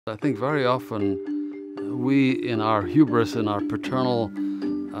I think very often we, in our hubris, in our paternal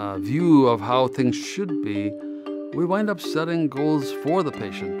view of how things should be, we wind up setting goals for the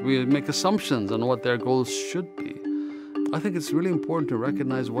patient. We make assumptions on what their goals should be. I think it's really important to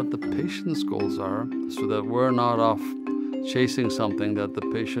recognize what the patient's goals are so that we're not off chasing something that the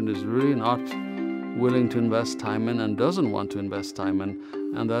patient is really not willing to invest time in and doesn't want to invest time in,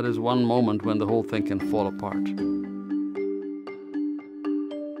 and that is one moment when the whole thing can fall apart.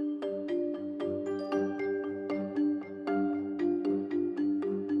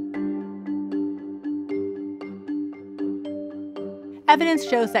 Evidence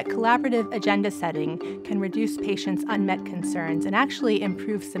shows that collaborative agenda setting can reduce patients' unmet concerns and actually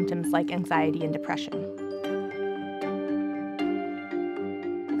improve symptoms like anxiety and depression.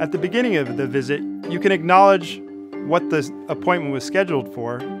 At the beginning of the visit, you can acknowledge what the appointment was scheduled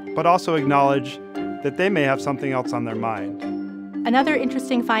for, but also acknowledge that they may have something else on their mind. Another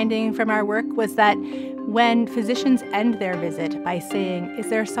interesting finding from our work was that when physicians end their visit by saying, "Is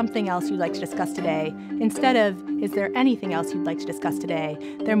there something else you'd like to discuss today?" instead of, "Is there anything else you'd like to discuss today?"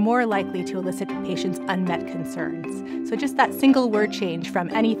 they're more likely to elicit patients' unmet concerns. So just that single word change from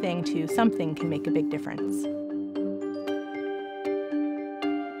anything to something can make a big difference.